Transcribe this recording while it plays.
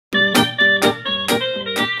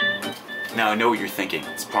Now I know what you're thinking.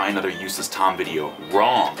 It's probably another useless Tom video.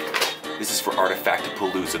 Wrong. This is for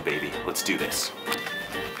Artifactapalooza, baby. Let's do this.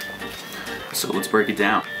 So let's break it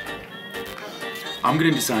down. I'm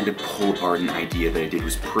gonna decide to pull apart an idea that I did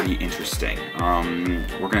was pretty interesting.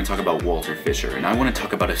 We're gonna talk about Walter Fisher, and I wanna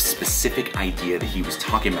talk about a specific idea that he was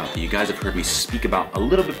talking about that you guys have heard me speak about a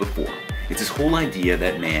little bit before. It's this whole idea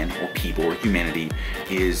that man, or people, or humanity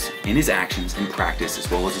is, in his actions and practice,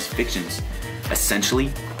 as well as his fictions,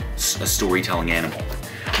 essentially a storytelling animal.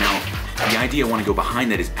 Now, the idea I want to go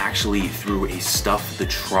behind that is actually through a Stuff the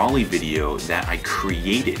Trolley video that I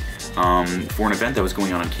created for an event that was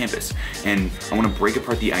going on campus. And I want to break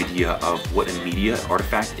apart the idea of what a media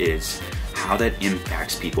artifact is, how that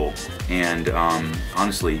impacts people, and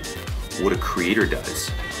honestly, what a creator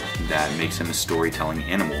does that makes him a storytelling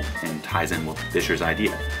animal and ties in with Fisher's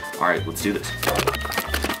idea. All right, let's do this.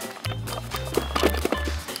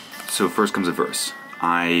 So first comes a verse.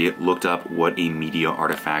 I looked up what a media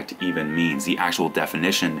artifact even means, the actual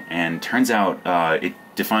definition, and turns out it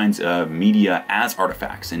defines media as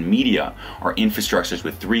artifacts, and media are infrastructures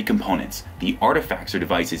with three components. The artifacts are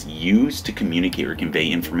devices used to communicate or convey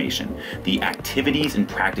information, the activities and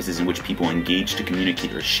practices in which people engage to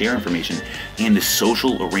communicate or share information, and the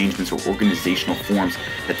social arrangements or organizational forms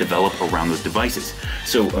that develop around those devices.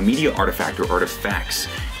 So a media artifact or artifacts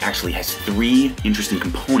actually has three interesting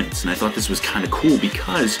components, and I thought this was kind of cool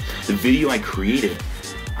because the video I created,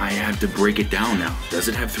 I have to break it down now. Does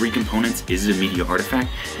it have three components? Is it a media artifact?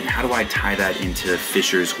 And how do I tie that into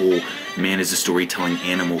Fisher's whole man is a storytelling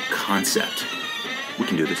animal concept? We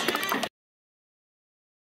can do this.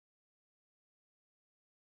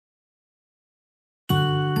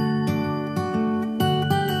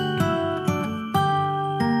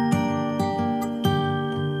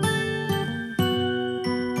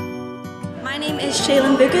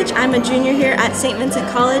 Shaylin Bukic. I'm a junior here at St. Vincent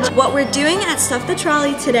College. What we're doing at Stuff the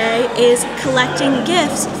Trolley today is collecting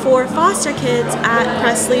gifts for foster kids at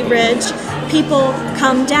Presley Ridge. People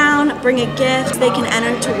come down, bring a gift, they can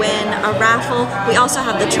enter to win a raffle. We also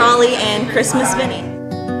have the trolley and Christmas Vinny.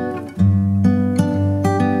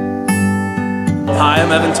 Hi,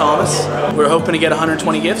 I'm Evan Thomas. We're hoping to get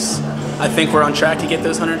 120 gifts. I think we're on track to get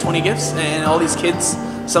those 120 gifts, and all these kids,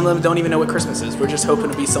 some of them don't even know what Christmas is. We're just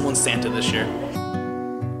hoping to be someone's Santa this year.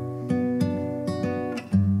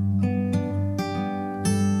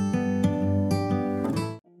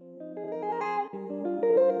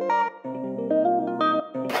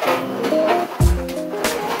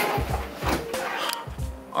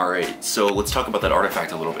 Alright, so let's talk about that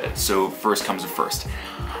artifact a little bit. So first comes first.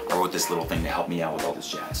 I wrote this little thing to help me out with all this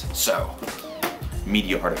jazz. So,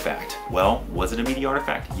 media artifact. Well, was it a media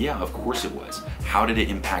artifact? Yeah, of course it was. How did it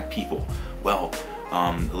impact people? Well,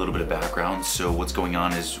 a little bit of background. So what's going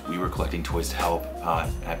on is we were collecting toys to help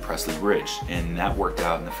at Presley Ridge, and that worked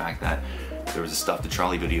out in the fact that there was a Stuff the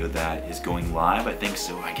Trolley video that is going live, I think,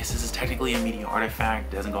 so I guess this is technically a media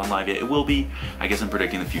artifact. It hasn't gone live yet. It will be. I guess I'm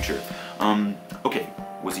predicting the future. Okay,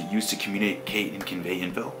 was it used to communicate and convey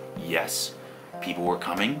info? Yes. People were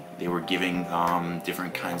coming, they were giving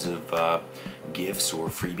different kinds of gifts or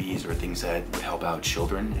freebies or things that would help out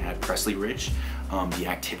children at Presley Ridge. The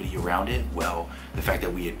activity around it, well, the fact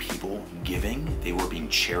that we had people giving, they were being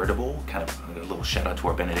charitable, kind of a little shout out to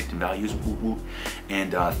our Benedictine values, woo woo.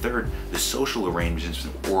 And third, the social arrangements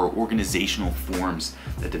or organizational forms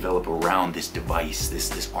that develop around this device,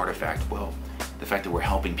 this artifact, well, the fact that we're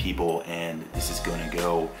helping people and this is going to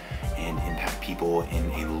go and impact people in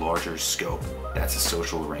a larger scope. That's a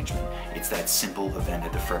social arrangement. It's that simple event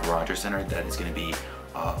at the Fred Rogers Center that is going to be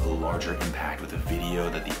a larger impact with a video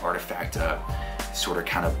that the artifact sort of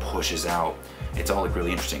kind of pushes out. It's all like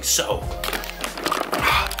really interesting. So,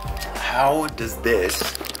 how does this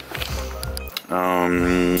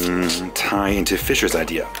tie into Fisher's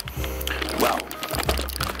idea? Well,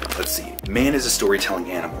 let's see. Man is a storytelling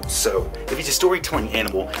animal. So if he's a storytelling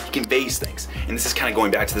animal, he conveys things. And this is kind of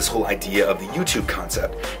going back to this whole idea of the YouTube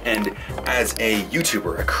concept. And as a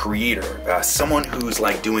YouTuber, a creator, someone who's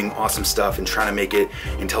like doing awesome stuff and trying to make it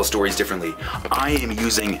and tell stories differently, I am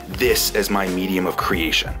using this as my medium of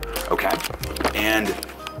creation, okay? And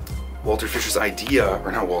Walter Fisher's idea,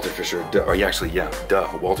 or not Walter Fisher,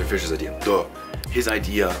 Walter Fisher's idea, his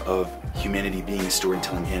idea of humanity being a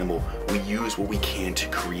storytelling animal, we use what we can to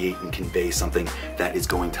create and convey something that is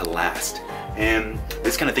going to last. And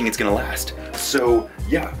this kind of thing is going to last. So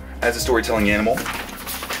yeah, as a storytelling animal,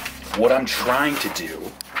 what I'm trying to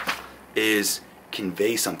do is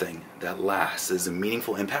convey something that lasts, that has a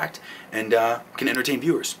meaningful impact, and can entertain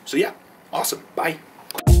viewers. So yeah, awesome, bye.